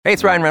Hey,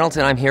 it's Ryan Reynolds,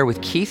 and I'm here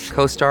with Keith,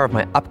 co-star of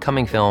my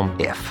upcoming film,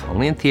 If,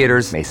 only in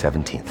theaters May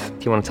 17th.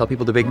 Do you want to tell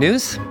people the big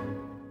news?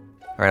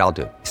 All right, I'll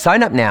do it.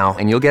 Sign up now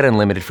and you'll get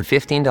unlimited for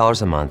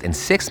 $15 a month and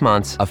 6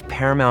 months of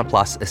Paramount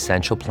Plus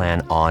Essential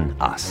Plan on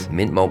us.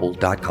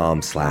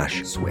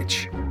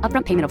 MintMobile.com/switch.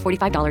 Upfront payment of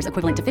 $45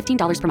 equivalent to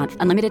 $15 per month.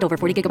 Unlimited over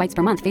 40 gigabytes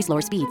per month. Face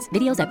lower speeds.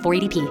 Videos at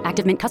 480p.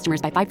 Active Mint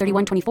customers by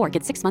 531.24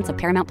 get 6 months of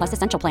Paramount Plus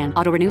Essential Plan.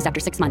 Auto renews after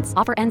 6 months.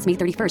 Offer ends May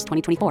 31st,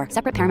 2024.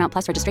 Separate Paramount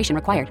Plus registration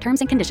required. Terms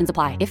and conditions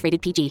apply if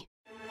rated PG.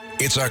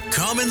 It's a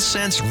common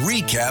sense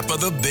recap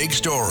of the big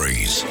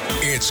stories.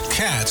 It's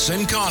Katz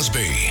and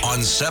Cosby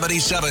on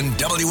 77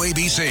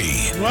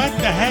 WABC. What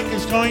the heck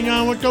is going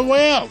on with the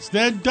whales?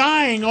 They're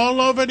dying all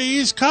over the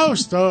East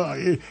Coast,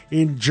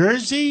 in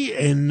Jersey,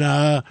 in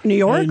New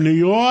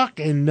York,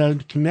 in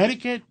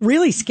Connecticut.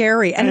 Really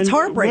scary, and it's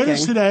heartbreaking.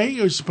 With us today,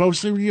 it was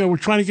supposed to. We're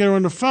trying to get her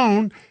on the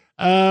phone.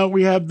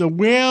 We have the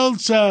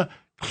Wales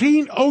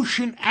Clean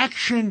Ocean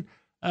Action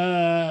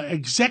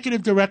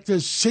Executive Director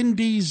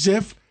Cindy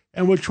Ziff.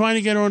 And we're trying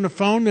to get her on the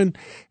phone,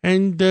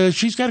 and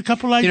she's got a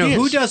couple ideas. You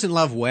know, who doesn't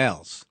love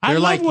whales?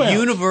 They're love whales.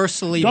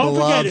 Universally Don't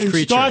beloved forget, in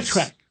creatures. Star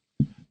Trek,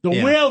 the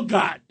whale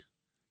god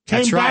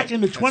came back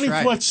in the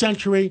 24th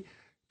century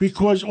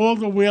because all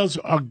the whales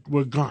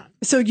were gone.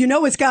 So you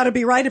know it's got to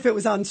be right if it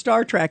was on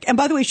Star Trek. And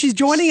by the way, she's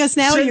joining us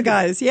now, you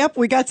guys. Yep,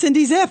 we got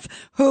Cindy Ziff,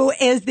 who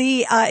is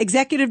the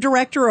executive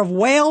director of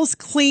Wales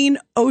Clean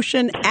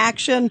Ocean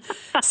Action.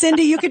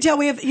 Cindy, you can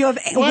tell you have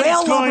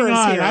whale lovers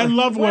here. I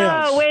love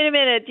whales. Whoa, wait a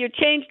minute. You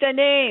changed the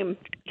name.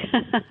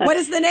 What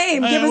is the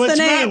name? Give us the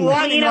name.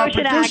 Clean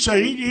Ocean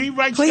Action. He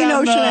writes Clean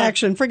down, Ocean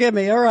Action. Forgive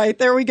me. All right,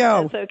 there we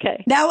go. That's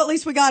okay. Now at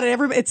least we got it.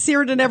 It's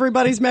seared in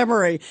everybody's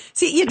memory.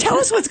 See, you tell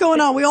us what's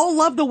going on. We all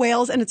love the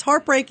whales, and it's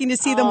heartbreaking to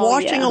see them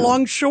washing along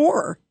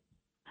shore.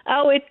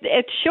 Oh,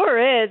 it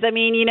sure is. I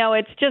mean, you know,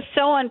 it's just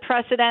so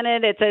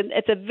unprecedented.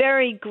 It's a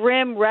very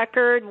grim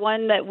record,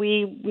 one that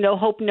we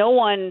hope no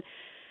one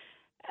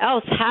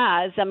else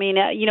has. I mean,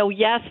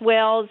 yes,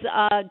 whales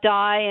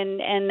die,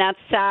 and that's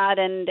sad,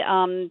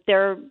 and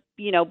they're,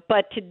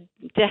 but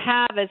to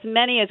have as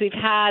many as we've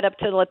had, up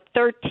to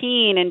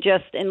 13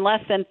 in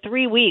less than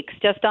 3 weeks,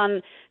 just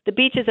on the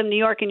beaches of New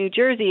York and New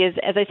Jersey, is,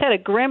 as I said, a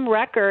grim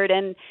record,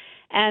 and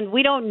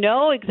we don't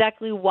know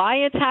exactly why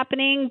it's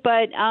happening,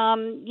 but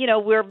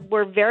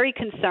we're very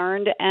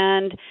concerned,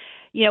 and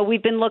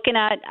we've been looking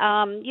at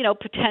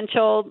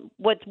potential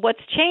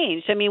what's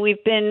changed. I mean,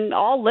 we've been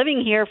all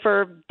living here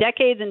for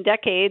decades and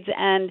decades,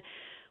 and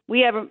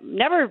we have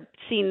never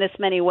seen this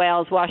many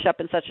whales wash up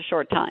in such a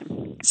short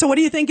time. So what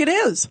do you think it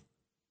is?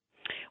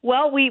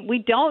 Well,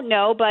 we don't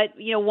know, but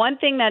one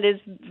thing that is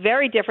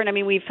very different. I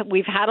mean, we've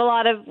had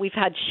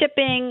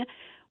shipping,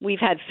 we've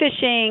had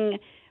fishing.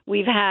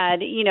 We've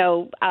had,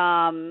 we've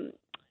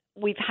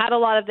had a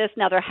lot of this.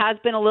 Now, there has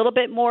been a little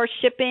bit more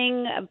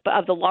shipping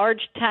of the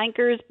large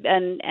tankers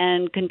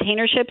and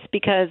container ships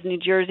because New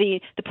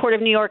Jersey, the Port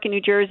of New York and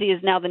New Jersey,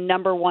 is now the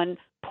number one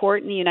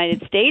port in the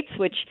United States,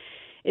 which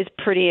is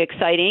pretty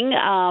exciting.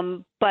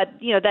 But,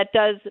 that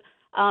does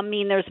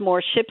mean there's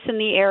more ships in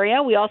the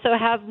area. We also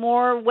have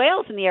more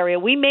whales in the area.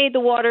 We made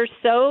the water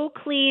so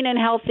clean and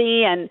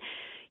healthy, and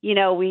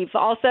we've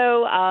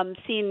also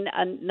seen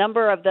a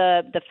number of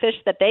the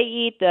fish that they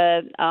eat,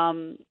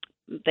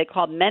 they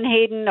call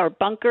menhaden or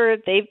bunker.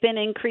 They've been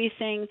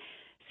increasing.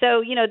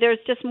 So, there's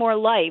just more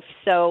life.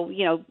 So,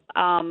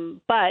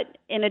 but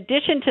in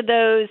addition to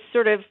those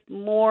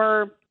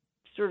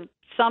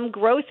some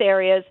growth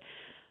areas,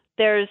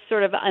 there's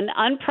sort of an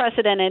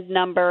unprecedented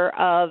number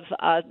of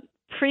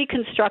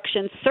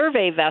pre-construction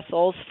survey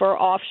vessels for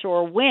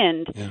offshore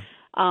wind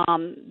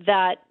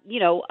that,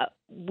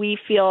 we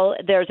feel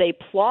there's a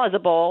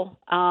plausible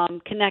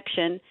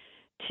connection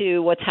to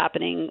what's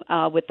happening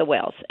with the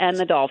whales and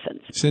the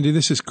dolphins. Cindy,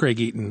 this is Craig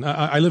Eaton.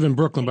 I live in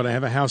Brooklyn, but I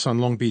have a house on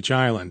Long Beach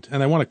Island,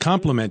 and I want to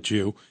compliment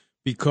you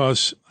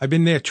because I've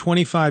been there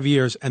 25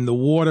 years, and the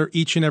water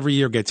each and every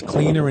year gets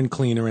cleaner and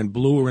cleaner and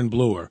bluer,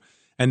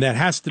 and that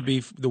has to be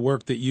the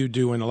work that you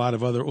do and a lot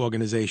of other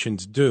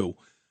organizations do.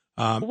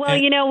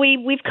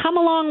 We've come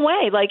a long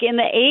way. Like in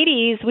the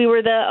 80s, we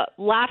were the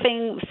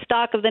laughing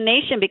stock of the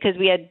nation because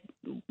we had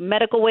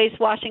medical waste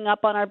washing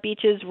up on our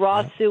beaches,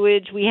 raw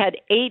sewage. We had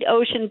 8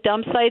 ocean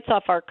dump sites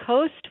off our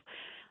coast.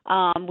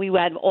 We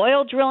had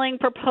oil drilling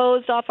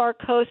proposed off our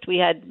coast. We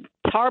had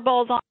tar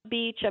balls on the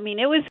beach. I mean,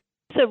 it was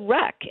a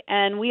wreck,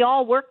 and we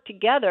all worked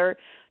together,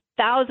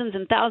 thousands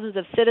and thousands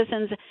of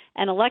citizens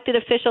and elected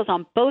officials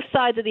on both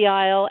sides of the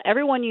aisle,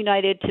 everyone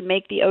united to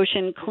make the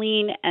ocean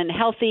clean and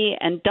healthy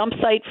and dump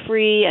site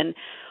free and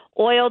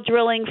oil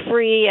drilling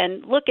free.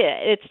 And look,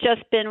 it's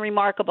just been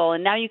remarkable.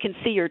 And now you can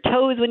see your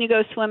toes when you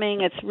go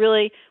swimming. It's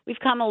really, we've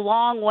come a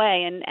long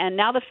way. And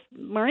now the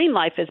marine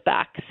life is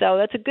back. So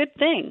that's a good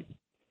thing.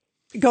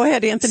 Go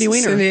ahead, Anthony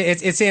Weiner. Cindy,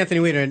 it's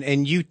Anthony Weiner,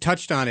 and you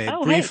touched on it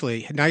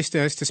briefly. Hey. Nice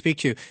to speak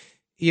to you.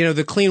 You know,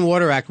 the Clean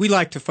Water Act, we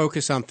like to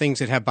focus on things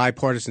that have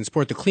bipartisan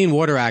support. The Clean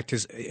Water Act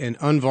is an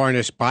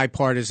unvarnished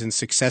bipartisan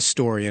success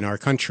story in our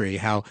country,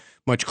 how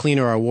much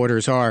cleaner our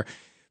waters are.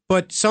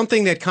 But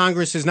something that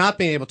Congress has not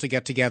been able to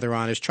get together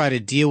on is try to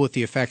deal with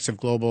the effects of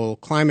global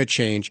climate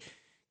change.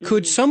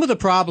 Could some of the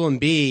problem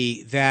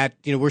be that,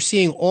 we're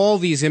seeing all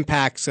these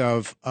impacts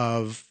of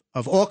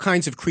all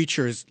kinds of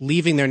creatures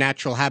leaving their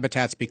natural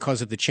habitats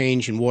because of the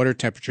change in water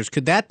temperatures?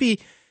 Could that be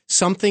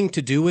something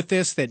to do with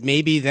this, that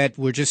maybe that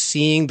we're just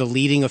seeing the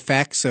leading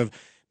effects of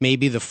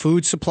maybe the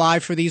food supply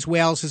for these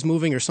whales is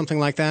moving or something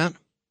like that?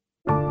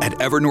 At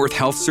Evernorth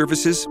Health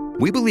Services,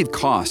 we believe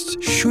costs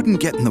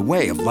shouldn't get in the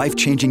way of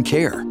life-changing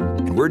care,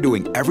 and we're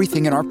doing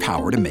everything in our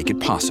power to make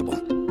it possible.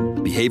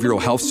 Behavioral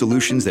health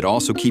solutions that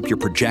also keep your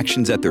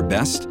projections at their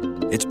best?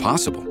 It's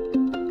possible.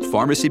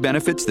 Pharmacy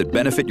benefits that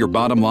benefit your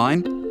bottom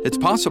line? It's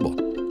possible.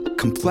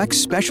 Complex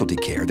specialty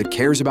care that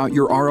cares about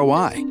your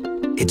ROI?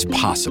 It's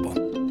possible.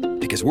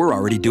 Because we're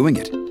already doing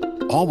it.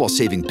 All while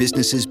saving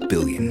businesses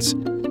billions.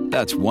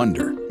 That's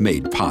Wonder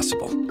made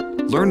possible.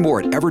 Learn more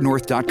at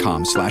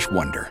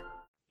evernorth.com/wonder.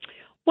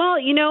 Well,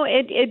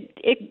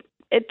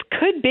 it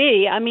could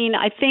be. I mean,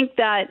 I think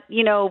that,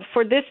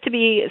 for this to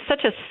be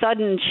such a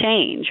sudden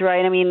change,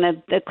 right? I mean,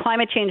 the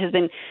climate change has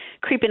been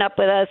creeping up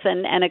with us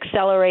and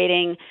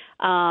accelerating,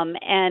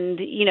 and,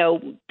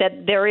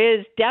 that there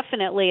is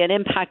definitely an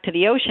impact to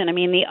the ocean. I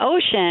mean, the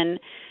ocean,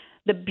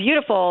 the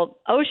beautiful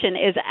ocean,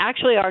 is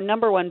actually our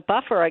number one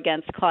buffer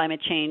against climate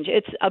change.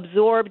 It's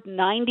absorbed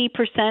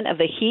 90% of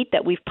the heat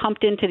that we've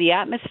pumped into the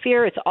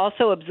atmosphere. It's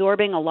also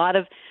absorbing a lot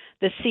of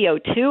the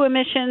CO2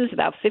 emissions,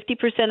 about 50%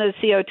 of the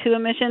CO2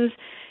 emissions.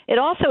 It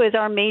also is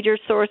our major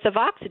source of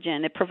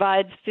oxygen. It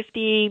provides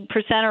 50%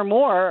 or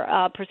more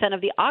percent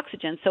of the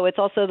oxygen. So it's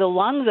also the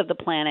lungs of the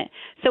planet.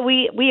 So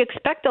we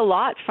expect a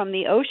lot from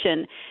the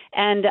ocean.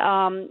 And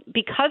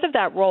because of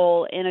that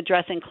role in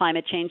addressing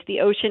climate change, the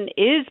ocean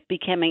is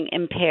becoming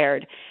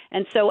impaired.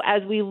 And so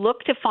as we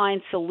look to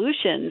find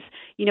solutions,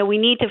 we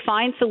need to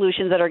find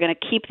solutions that are going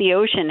to keep the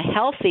ocean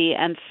healthy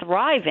and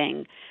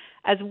thriving,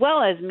 as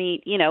well as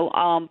meet,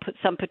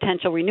 some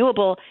potential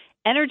renewable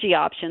energy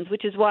options,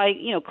 which is why,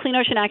 Clean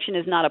Ocean Action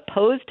is not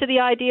opposed to the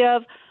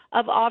idea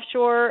of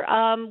offshore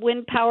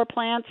wind power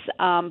plants.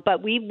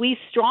 But we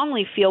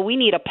strongly feel we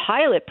need a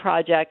pilot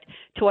project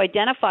to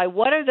identify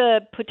what are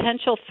the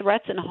potential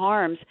threats and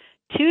harms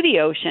to the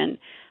ocean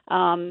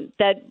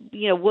that,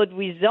 would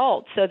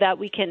result, so that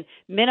we can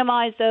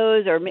minimize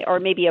those or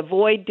maybe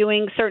avoid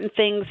doing certain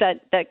things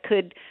that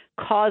could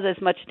cause as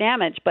much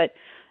damage. But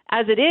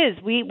as it is,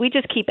 we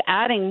just keep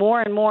adding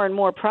more and more and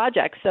more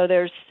projects. So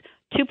there's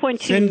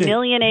 2.2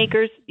 million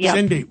acres. Yeah.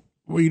 Cindy,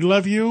 we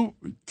love you.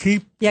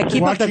 Keep up the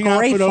watching out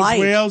great for those fight.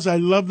 whales. I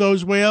love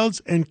those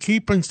whales, and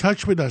keep in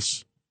touch with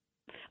us.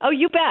 Oh,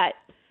 you bet.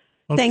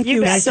 Thank you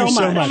so much.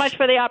 Thank you so much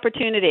for the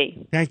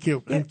opportunity. Thank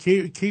you, and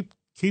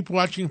keep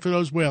watching for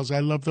those whales. I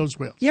love those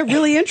whales. Yeah,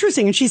 really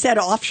interesting. And she said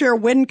offshore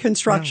wind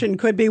construction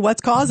could be what's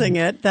causing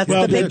it. That's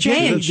the big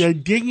change. They're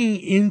digging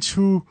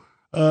into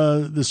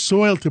the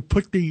soil to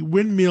put the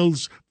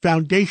windmill's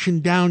foundation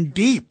down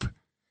deep,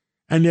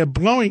 and they're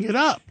blowing it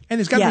up. And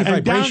there's got to be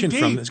vibration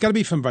from it. It's got to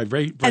be from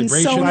vibration. And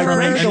sonar,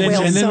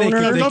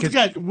 Don't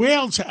forget,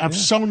 whales have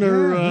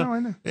sonar. I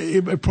know.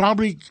 It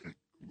probably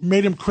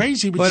made him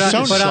crazy with the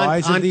sonar. But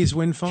size of these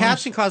wind farms.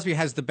 Captain Cosby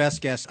has the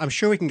best guess. I'm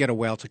sure we can get a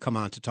whale to come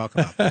on to talk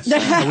about this. We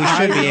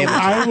should be able to.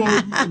 I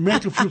will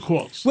make a few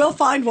calls. We'll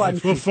find one.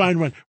 We'll find one.